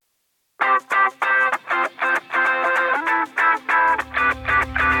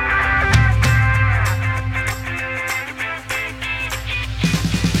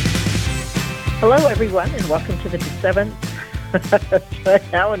everyone, and welcome to the 7th.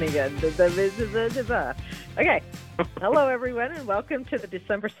 Alan again. Okay. Hello, everyone, and welcome to the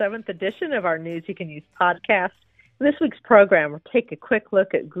December 7th edition of our News You Can Use podcast. In this week's program, we'll take a quick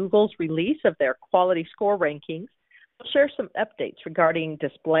look at Google's release of their quality score rankings. We'll share some updates regarding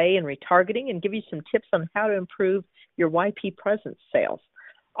display and retargeting and give you some tips on how to improve your YP presence sales.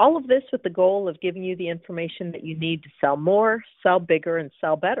 All of this with the goal of giving you the information that you need to sell more, sell bigger, and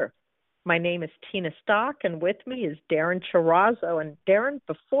sell better. My name is Tina Stock, and with me is Darren Chirazo. And Darren,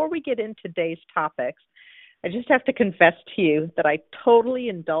 before we get into today's topics, I just have to confess to you that I totally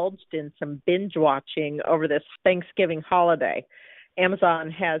indulged in some binge watching over this Thanksgiving holiday. Amazon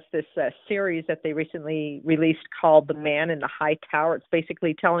has this series that they recently released called The Man in the High Tower. It's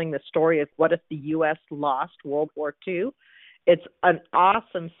basically telling the story of what if the U.S. lost World War II. It's an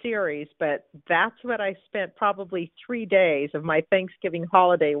awesome series, but that's what I spent probably 3 days of my Thanksgiving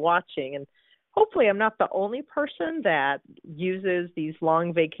holiday watching. And hopefully I'm not the only person that uses these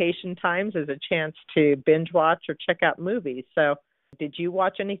long vacation times as a chance to binge watch or check out movies. So did you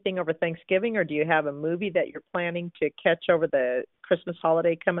watch anything over Thanksgiving, or do you have a movie that you're planning to catch over the Christmas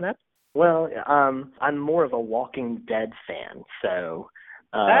holiday coming up? Well, I'm more of a Walking Dead fan, so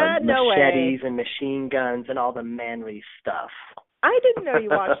no machetes way. and machine guns and all the manly stuff. I didn't know you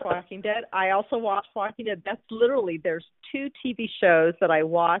watched Walking Dead. I also watched Walking Dead. That's literally, there's 2 TV shows that I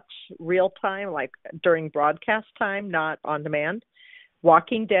watch real time, like during broadcast time, not on demand.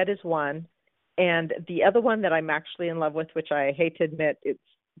 Walking Dead is one. And the other one that I'm actually in love with, which I hate to admit, it's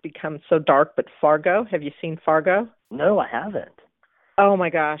become so dark, but Fargo. Have you seen Fargo? No, I haven't. Oh my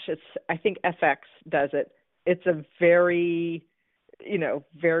gosh. I think FX does it. It's a very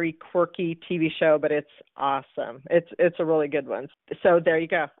quirky TV show, but it's awesome. It's a really good one. So there you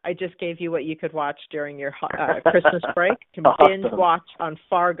go. I just gave you what you could watch during your Christmas break. You can binge watch on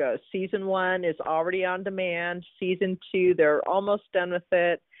Fargo. Season 1 is already on demand. Season 2, they're almost done with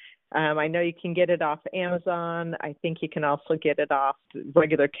it. I know you can get it off Amazon. I think you can also get it off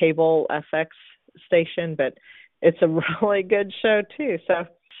regular cable FX station, but it's a really good show too. So I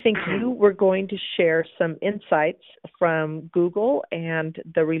think you were going to share some insights from Google and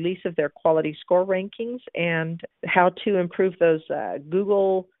the release of their quality score rankings and how to improve those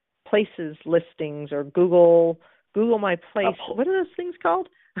Google Places listings or Google My Place. What are those things called?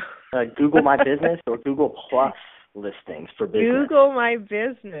 Google My Business or Google Plus listings for business. Google My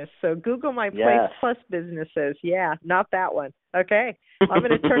Business. So Google My Place Yes. Plus businesses. Yeah, not that one. Okay. I'm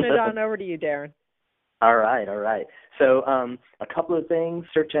going to turn it on over to you, Darren. All right. So a couple of things.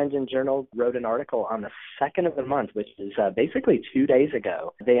 Search Engine Journal wrote an article on the 2nd of the month, which is basically 2 days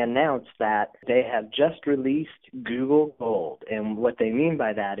ago. They announced that they have just released Google Gold. And what they mean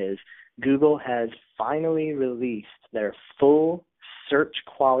by that is Google has finally released their full search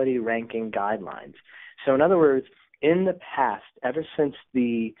quality ranking guidelines. So in other words, in the past, ever since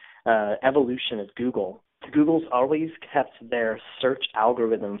the evolution of Google's always kept their search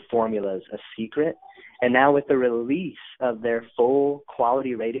algorithm formulas a secret. And now with the release of their full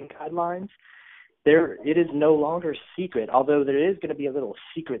quality rating guidelines, it is no longer secret, although there is going to be a little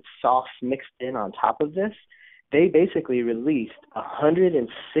secret sauce mixed in on top of this. They basically released a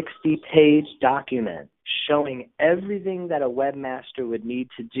 160-page document showing everything that a webmaster would need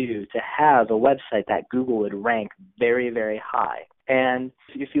to do to have a website that Google would rank very, very high. And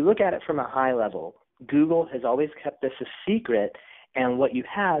if you look at it from a high level, Google has always kept this a secret, and what you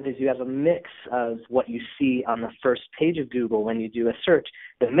have is you have a mix of what you see on the first page of Google when you do a search.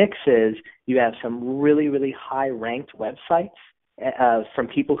 The mix is you have some really, really high-ranked websites from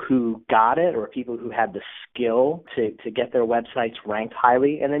people who got it or people who had the skill to get their websites ranked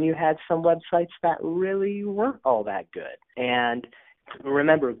highly, and then you had some websites that really weren't all that good. And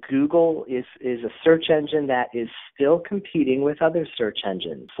remember, Google is a search engine that is still competing with other search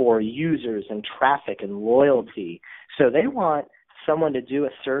engines for users and traffic and loyalty. So they want someone to do a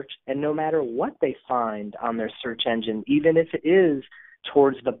search, and no matter what they find on their search engine, even if it is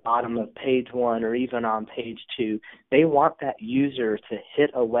towards the bottom of page 1 or even on page 2, they want that user to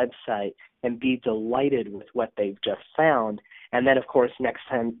hit a website and be delighted with what they've just found. And then, of course, next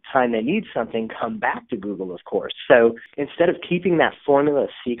time they need something, come back to Google, of course. So instead of keeping that formula a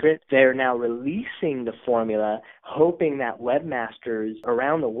secret, they're now releasing the formula, hoping that webmasters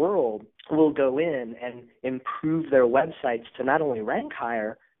around the world will go in and improve their websites to not only rank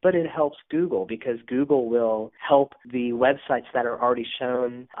higher, but it helps Google because Google will help the websites that are already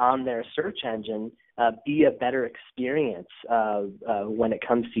shown on their search engine be a better experience when it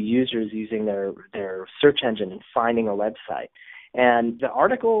comes to users using their search engine and finding a website. And the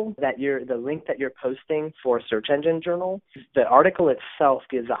article the link that you're posting for Search Engine Journal, the article itself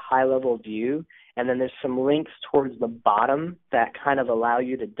gives a high-level view, And then there's some links towards the bottom that kind of allow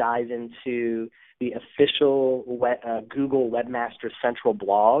you to dive into the official Google Webmaster Central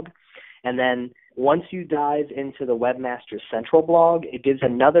blog. And then once you dive into the Webmaster Central blog, it gives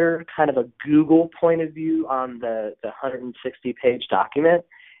another kind of a Google point of view on the 160-page document.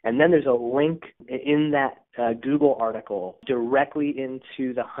 And then there's a link in that Google article directly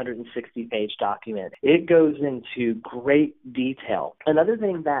into the 160-page document. It goes into great detail. Another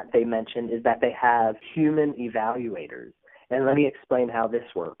thing that they mentioned is that they have human evaluators. And let me explain how this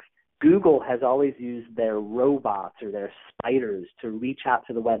works. Google has always used their robots or their spiders to reach out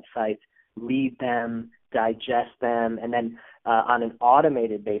to the websites, read them, digest them, and then on an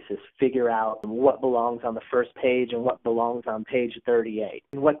automated basis figure out what belongs on the first page and what belongs on page 38.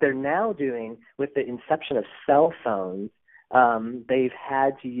 And what they're now doing with the inception of cell phones, they've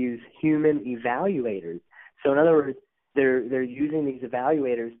had to use human evaluators. So in other words, they're using these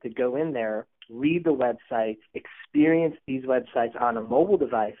evaluators to go in there, read the websites, experience these websites on a mobile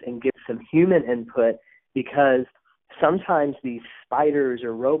device, and give some human input, because sometimes these spiders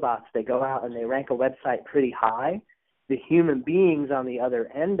or robots, they go out and they rank a website pretty high. The human beings on the other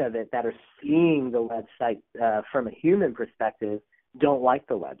end of it that are seeing the website from a human perspective don't like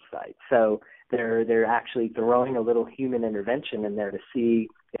the website. So they're actually throwing a little human intervention in there to see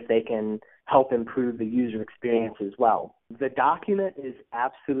if they can help improve the user experience as well. The document is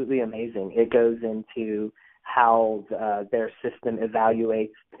absolutely amazing. It goes into how their system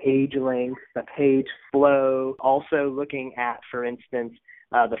evaluates page length, the page flow, also looking at, for instance,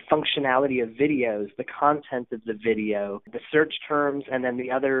 the functionality of videos, the content of the video, the search terms, and then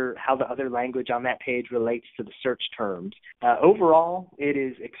how the other language on that page relates to the search terms. Overall, it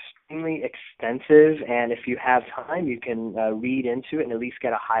is extremely extensive, and if you have time, you can read into it and at least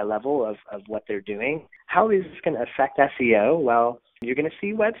get a high level of what they're doing. How is this going to affect SEO? Well, you're going to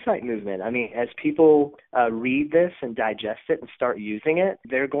see website movement. I mean, as people read this and digest it and start using it,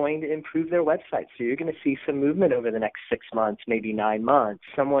 they're going to improve their website. So you're going to see some movement over the next 6 months, maybe 9 months.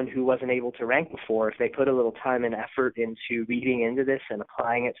 Someone who wasn't able to rank before, if they put a little time and effort into reading into this and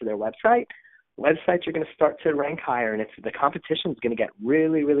applying it to their website, websites are going to start to rank higher, and the competition is going to get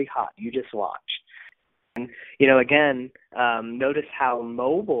really, really hot. You just watch. And, again, notice how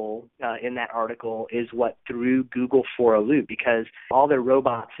mobile in that article is what threw Google for a loop, because all their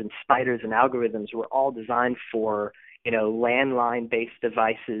robots and spiders and algorithms were all designed for, landline-based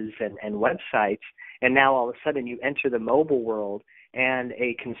devices and websites. And now all of a sudden you enter the mobile world, and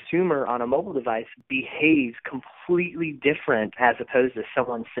a consumer on a mobile device behaves completely different as opposed to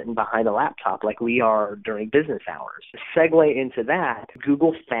someone sitting behind a laptop like we are during business hours. To segue into that,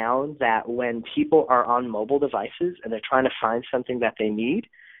 Google found that when people are on mobile devices and they're trying to find something that they need,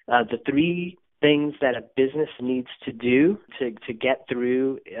 the three things that a business needs to do to get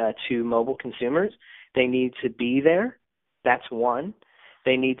through to mobile consumers: they need to be there, that's one;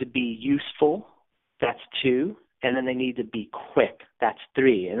 they need to be useful, that's two; and then they need to be quick, that's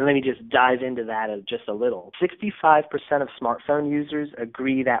three. And let me just dive into that just a little. 65% of smartphone users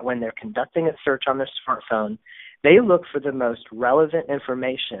agree that when they're conducting a search on their smartphone, they look for the most relevant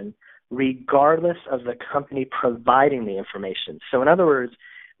information regardless of the company providing the information. So in other words,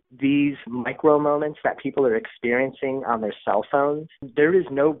 these micro moments that people are experiencing on their cell phones, there is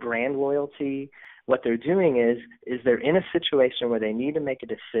no brand loyalty. What they're doing is they're in a situation where they need to make a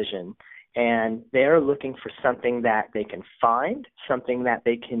decision, and they're looking for something that they can find, something that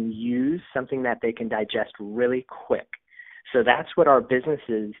they can use, something that they can digest really quick. So that's what our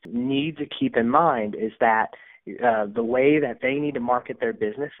businesses need to keep in mind, is that the way that they need to market their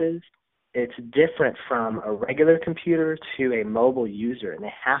businesses, it's different from a regular computer to a mobile user, and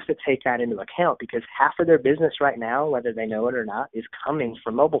they have to take that into account, because half of their business right now, whether they know it or not, is coming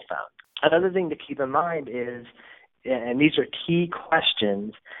from mobile phones. Another thing to keep in mind is, and these are key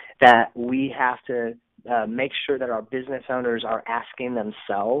questions that we have to make sure that our business owners are asking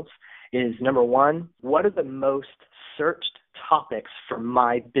themselves, is number one, what are the most searched topics for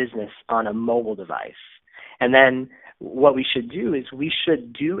my business on a mobile device? And then what we should do is we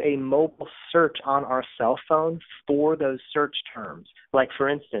should do a mobile search on our cell phone for those search terms. Like, for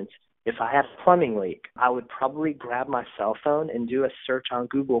instance, if I had a plumbing leak, I would probably grab my cell phone and do a search on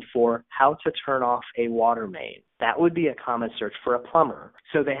Google for how to turn off a water main. That would be a common search for a plumber.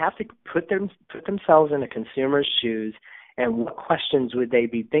 So they have to put themselves in a consumer's shoes, and what questions would they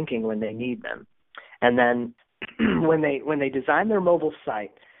be thinking when they need them? And then when they design their mobile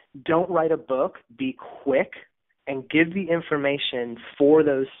site, don't write a book, be quick, and give the information for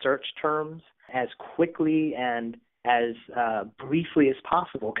those search terms as quickly and as briefly as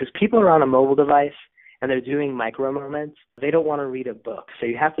possible, because people are on a mobile device and they're doing micro moments, they don't want to read a book. So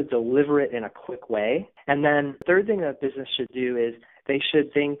you have to deliver it in a quick way. And then the third thing that business should do is they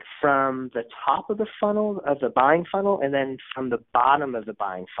should think from the top of the funnel, of the buying funnel, and then from the bottom of the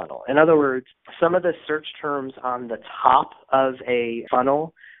buying funnel. In other words, some of the search terms on the top of a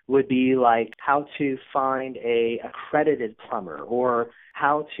funnel would be like how to find a accredited plumber or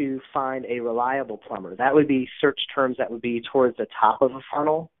how to find a reliable plumber. That would be search terms that would be towards the top of a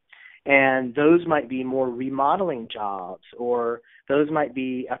funnel. And those might be more remodeling jobs, or those might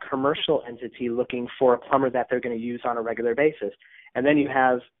be a commercial entity looking for a plumber that they're going to use on a regular basis. And then you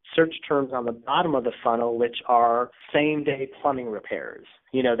have search terms on the bottom of the funnel, which are same-day plumbing repairs.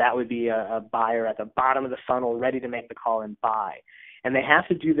 That would be a buyer at the bottom of the funnel ready to make the call and buy. And they have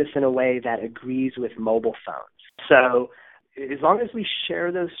to do this in a way that agrees with mobile phones. So as long as we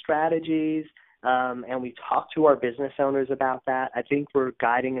share those strategies, and we talk to our business owners about that, I think we're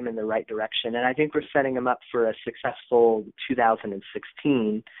guiding them in the right direction. And I think we're setting them up for a successful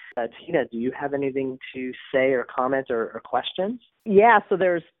 2016. Tina, do you have anything to say or comment or questions? Yeah, so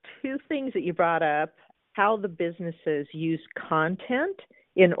there's two things that you brought up, how the businesses use content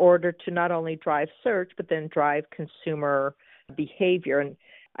in order to not only drive search, but then drive consumer behavior. And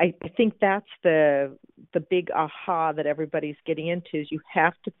I think that's the big aha that everybody's getting into is you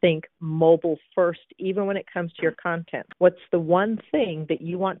have to think mobile first, even when it comes to your content. What's the one thing that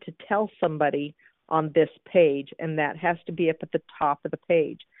you want to tell somebody on this page? And that has to be up at the top of the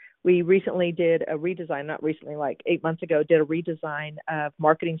page. We recently did a redesign, not recently, like 8 months ago, did a redesign of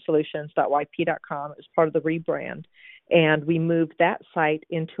marketingsolutions.yp.com as part of the rebrand. And we moved that site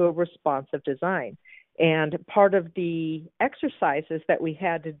into a responsive design. And part of the exercises that we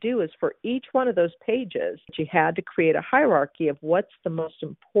had to do is for each one of those pages, you had to create a hierarchy of what's the most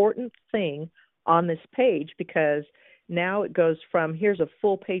important thing on this page, because now it goes from here's a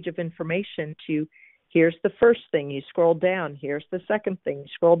full page of information to here's the first thing, you scroll down, here's the second thing, you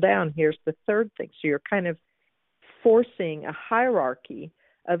scroll down, here's the third thing. So you're kind of forcing a hierarchy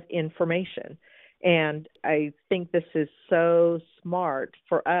of information. And I think this is so smart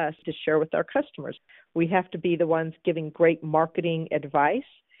for us to share with our customers. We have to be the ones giving great marketing advice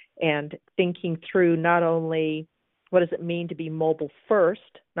and thinking through not only what does it mean to be mobile first,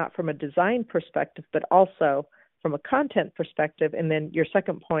 not from a design perspective, but also from a content perspective. And then your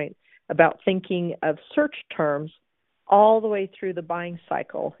second point about thinking of search terms all the way through the buying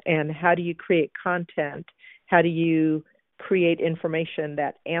cycle, and how do you create content? How do you create information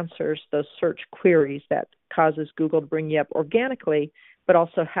that answers those search queries that causes Google to bring you up organically, but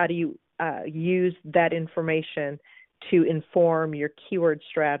also how do you use that information to inform your keyword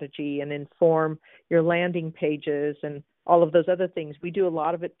strategy and inform your landing pages and all of those other things. We do a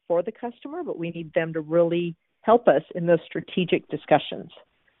lot of it for the customer, but we need them to really help us in those strategic discussions.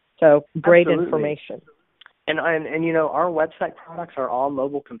 So great Absolutely. Information. And our website products are all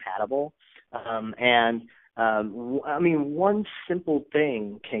mobile compatible. One simple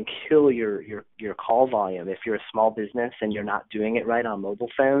thing can kill your call volume if you're a small business and you're not doing it right on mobile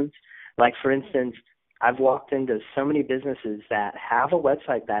phones. Like, for instance, I've walked into so many businesses that have a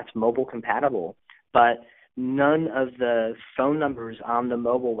website that's mobile compatible, but none of the phone numbers on the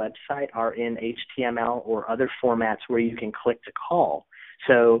mobile website are in HTML or other formats where you can click to call.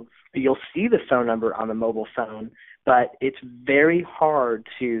 So you'll see the phone number on the mobile phone, but it's very hard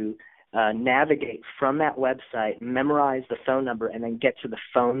to navigate from that website, memorize the phone number, and then get to the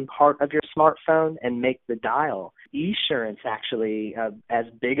phone part of your smartphone and make the dial. Esurance, actually, as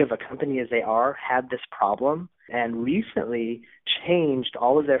big of a company as they are, had this problem and recently changed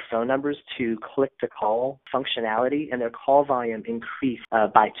all of their phone numbers to click-to-call functionality, and their call volume increased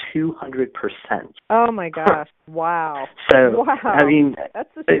by 200%. Oh, my gosh. Wow. Wow. That's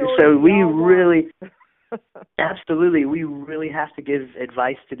the story. So we really... Absolutely. We really have to give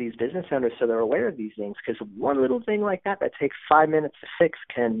advice to these business owners so they're aware of these things, because one little thing like that takes 5 minutes to fix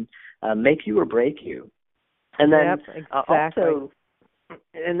can make you or break you. And then exactly.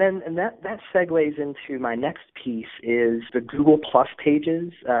 that segues into my next piece is the Google Plus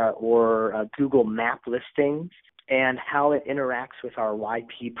pages or Google Map listings, and how it interacts with our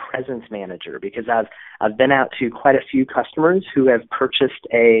YP Presence Manager, because I've been out to quite a few customers who have purchased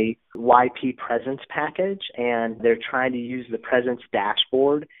a YP Presence package, and they're trying to use the Presence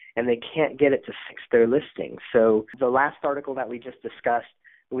dashboard, and they can't get it to fix their listings. So the last article that we just discussed,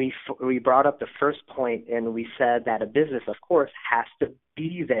 we brought up the first point, and we said that a business, of course, has to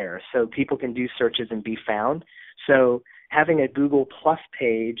be there so people can do searches and be found. So having a Google Plus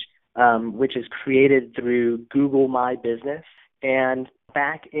page, which is created through Google My Business. And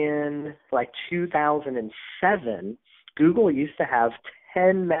back in 2007, Google used to have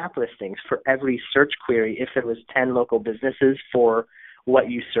 10 map listings for every search query if there was 10 local businesses for what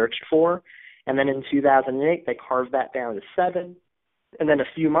you searched for. And then in 2008, they carved that down to 7. And then a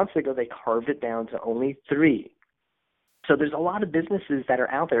few months ago, they carved it down to only 3. So there's a lot of businesses that are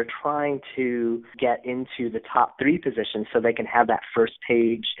out there trying to get into the top 3 positions so they can have that first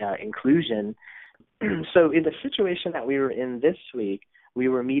page inclusion. So in the situation that we were in this week, we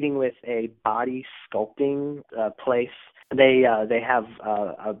were meeting with a body sculpting place. They have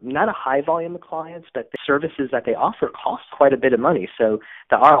not a high volume of clients, but the services that they offer cost quite a bit of money. So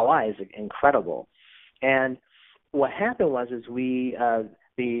the ROI is incredible. And what happened was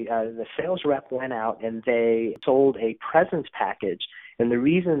the sales rep went out and they sold a presence package. And the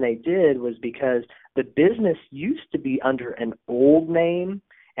reason they did was because the business used to be under an old name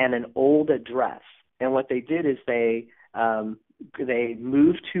and an old address. And what they did is they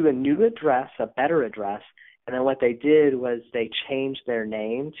moved to a new address, a better address, and then what they did was they changed their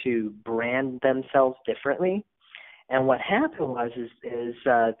name to brand themselves differently. And what happened was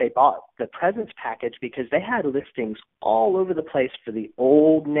they bought the presence package because they had listings all over the place for the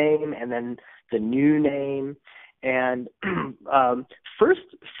old name and then the new name. And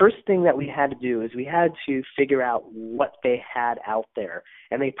first thing that we had to do is we had to figure out what they had out there.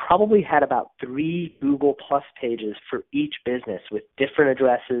 And they probably had about 3 Google Plus pages for each business with different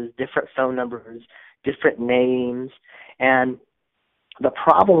addresses, different phone numbers, different names. And the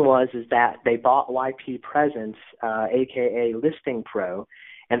problem was that they bought YP Presence, aka Listing Pro,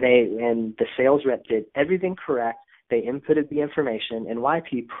 and the sales rep did everything correct. They inputted the information, and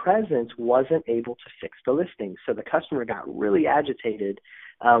YP Presence wasn't able to fix the listing. So the customer got really agitated.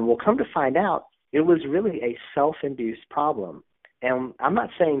 Well, come to find out, it was really a self-induced problem. And I'm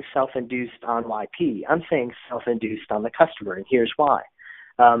not saying self-induced on YP. I'm saying self-induced on the customer, and here's why.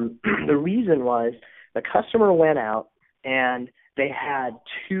 The reason was the customer went out and they had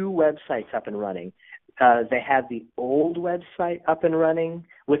 2 websites up and running. They had the old website up and running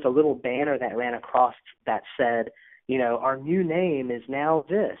with a little banner that ran across that said, our new name is now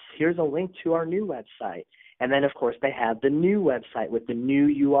this. Here's a link to our new website. And then, of course, they had the new website with the new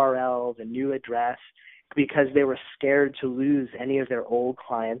URL, the new address, because they were scared to lose any of their old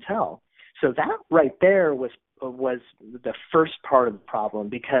clientele. So that right there was the first part of the problem,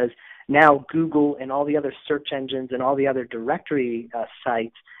 because now Google and all the other search engines and all the other directory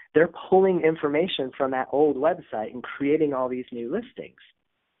sites, they're pulling information from that old website and creating all these new listings.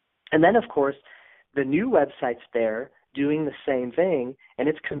 And then, of course, the new website's there doing the same thing, and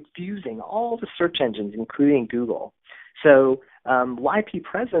it's confusing all the search engines, including Google. So YP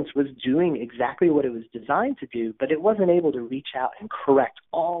Presence was doing exactly what it was designed to do, but it wasn't able to reach out and correct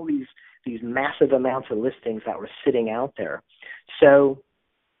all these massive amounts of listings that were sitting out there. So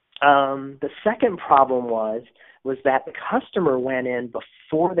the second problem was that the customer went in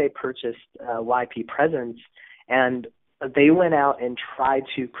before they purchased YP Presence, and they went out and tried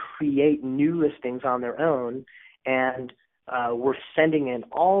to create new listings on their own, and were sending in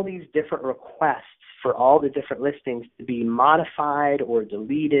all these different requests for all the different listings to be modified or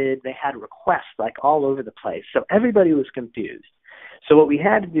deleted. They had requests like all over the place. So everybody was confused. So what we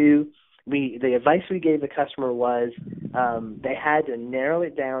had to do, the advice we gave the customer was they had to narrow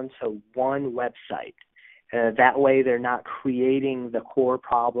it down to one website. That way they're not creating the core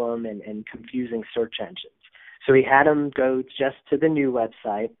problem and confusing search engines. So we had them go just to the new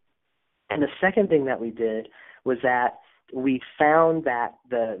website. And the second thing that we did was that we found that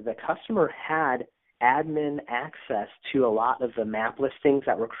the customer had admin access to a lot of the map listings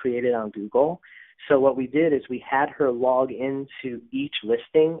that were created on Google. So what we did is we had her log into each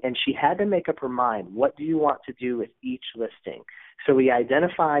listing, and she had to make up her mind, what do you want to do with each listing? So we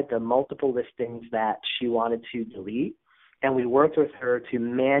identified the multiple listings that she wanted to delete, and we worked with her to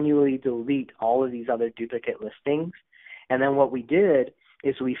manually delete all of these other duplicate listings. And then what we did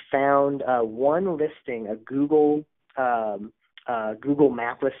is we found one listing, a Google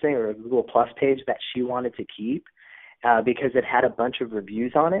map listing or a Google Plus page that she wanted to keep because it had a bunch of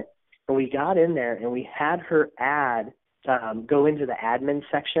reviews on it. And we got in there and we had her go into the admin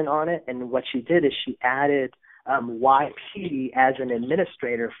section on it. And what she did is she added YP as an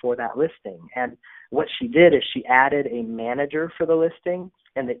administrator for that listing. And what she did is she added a manager for the listing,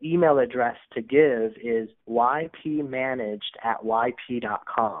 and the email address to give is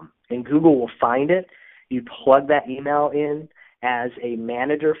ypmanaged@yp.com. And Google will find it. You plug that email in as a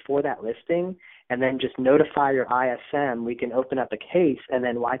manager for that listing, and then just notify your ISM. We can open up a case, and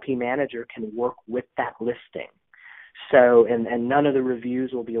then YP Manager can work with that listing. So, and none of the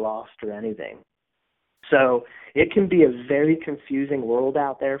reviews will be lost or anything. So it can be a very confusing world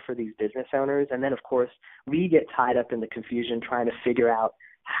out there for these business owners. And then, of course, we get tied up in the confusion trying to figure out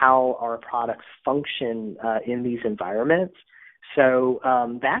how our products function in these environments. So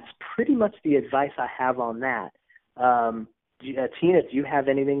that's pretty much the advice I have on that. Tina, do you have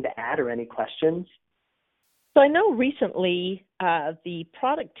anything to add or any questions? So I know recently the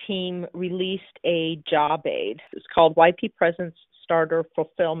product team released a job aid. It's called YP Presence Starter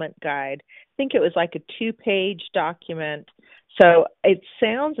Fulfillment Guide. I think it was like a 2-page document. So it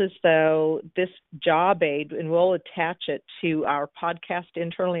sounds as though this job aid, and we'll attach it to our podcast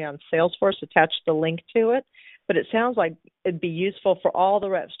internally on Salesforce, attach the link to it, but it sounds like it'd be useful for all the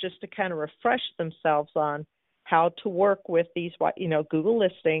reps just to kind of refresh themselves on how to work with these, Google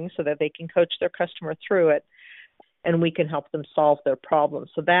listings so that they can coach their customer through it, and we can help them solve their problems.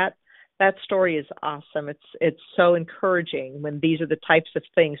 So that story is awesome. It's so encouraging when these are the types of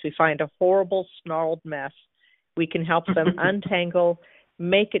things. We find a horrible, snarled mess. We can help them untangle,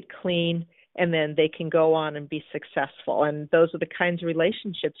 make it clean, and then they can go on and be successful. And those are the kinds of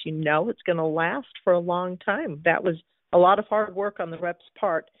relationships it's going to last for a long time. That was a lot of hard work on the rep's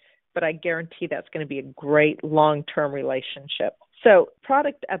part, but I guarantee that's going to be a great long-term relationship. So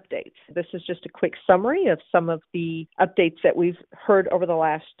product updates. This is just a quick summary of some of the updates that we've heard over the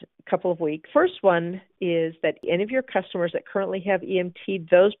last couple of weeks. First one is that any of your customers that currently have EMT,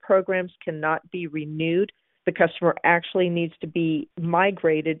 those programs cannot be renewed. The customer actually needs to be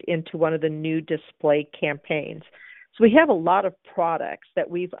migrated into one of the new display campaigns. So we have a lot of products that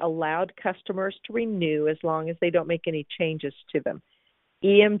we've allowed customers to renew as long as they don't make any changes to them.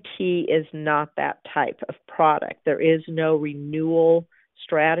 EMT is not that type of product. There is no renewal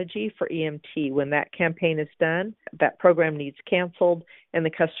strategy for EMT. When that campaign is done, that program needs canceled and the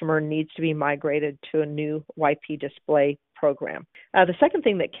customer needs to be migrated to a new YP display program. The second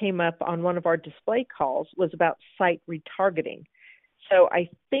thing that came up on one of our display calls was about site retargeting. So I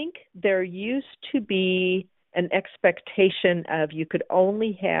think there used to be an expectation of you could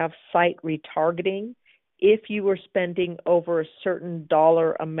only have site retargeting if you were spending over a certain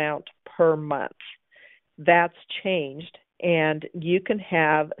dollar amount per month. That's changed, and you can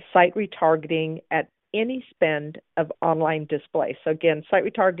have site retargeting at any spend of online display. So again, site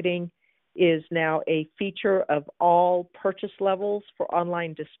retargeting is now a feature of all purchase levels for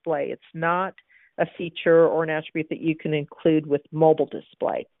online display. It's not a feature or an attribute that you can include with mobile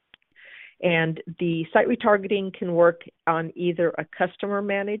display. And the site retargeting can work on either a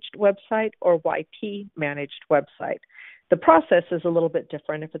customer-managed website or YP-managed website. The process is a little bit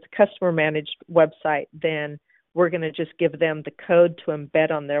different. If it's a customer-managed website, then we're going to just give them the code to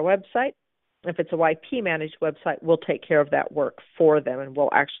embed on their website. If it's a YP-managed website, we'll take care of that work for them, and we'll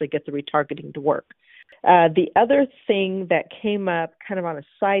actually get the retargeting to work. The other thing that came up kind of on a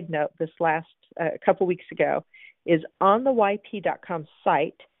side note this last couple weeks ago is on the YP.com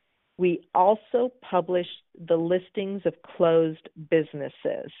site, we also publish the listings of closed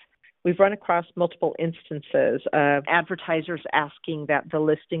businesses. We've run across multiple instances of advertisers asking that the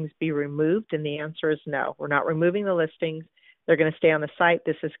listings be removed, and the answer is no. We're not removing the listings. They're going to stay on the site.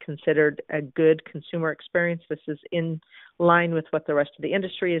 This is considered a good consumer experience. This is in line with what the rest of the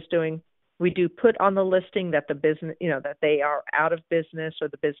industry is doing. We do put on the listing that the business, that they are out of business or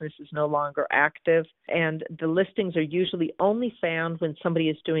the business is no longer active. And the listings are usually only found when somebody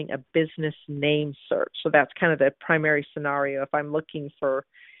is doing a business name search. So that's kind of the primary scenario. If I'm looking for,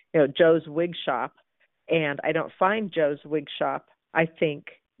 Joe's Wig Shop and I don't find Joe's Wig Shop, I think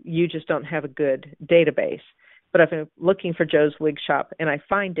you just don't have a good database. But if I'm looking for Joe's Wig Shop and I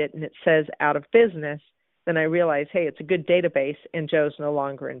find it and it says out of business, then I realize, hey, it's a good database and Joe's no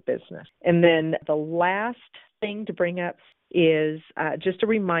longer in business. And then the last thing to bring up is just a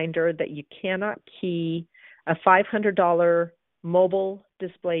reminder that you cannot key a $500 mobile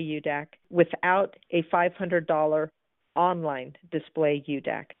display UDAC without a $500 online display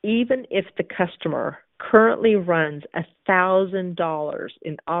UDAC. Even if the customer currently runs $1,000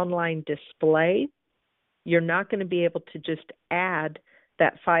 in online display, you're not going to be able to just add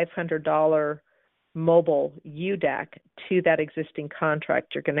that $500 mobile UDAC to that existing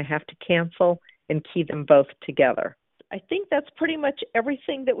contract. You're going to have to cancel and key them both together. I think that's pretty much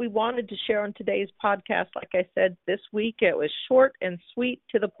everything that we wanted to share on today's podcast. Like I said, this week it was short and sweet,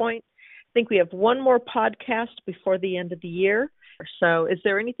 to the point. I think we have one more podcast before the end of the year. So is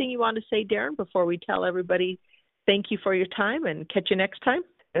there anything you want to say, Darren, before we tell everybody thank you for your time and catch you next time?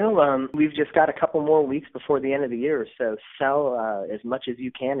 Well, we've just got a couple more weeks before the end of the year, so sell as much as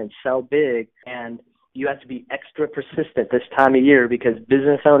you can and sell big. And you have to be extra persistent this time of year because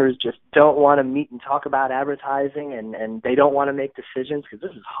business owners just don't want to meet and talk about advertising, and they don't want to make decisions because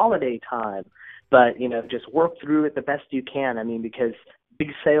this is holiday time. But, just work through it the best you can. I mean, because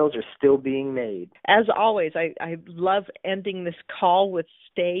big sales are still being made. As always, I love ending this call with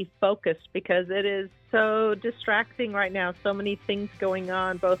stay focused because it is so distracting right now. So many things going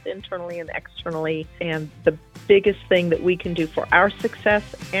on, both internally and externally. And the biggest thing that we can do for our success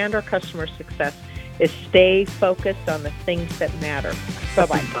and our customer success is stay focused on the things that matter.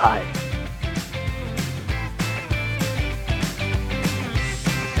 Bye-bye. Bye.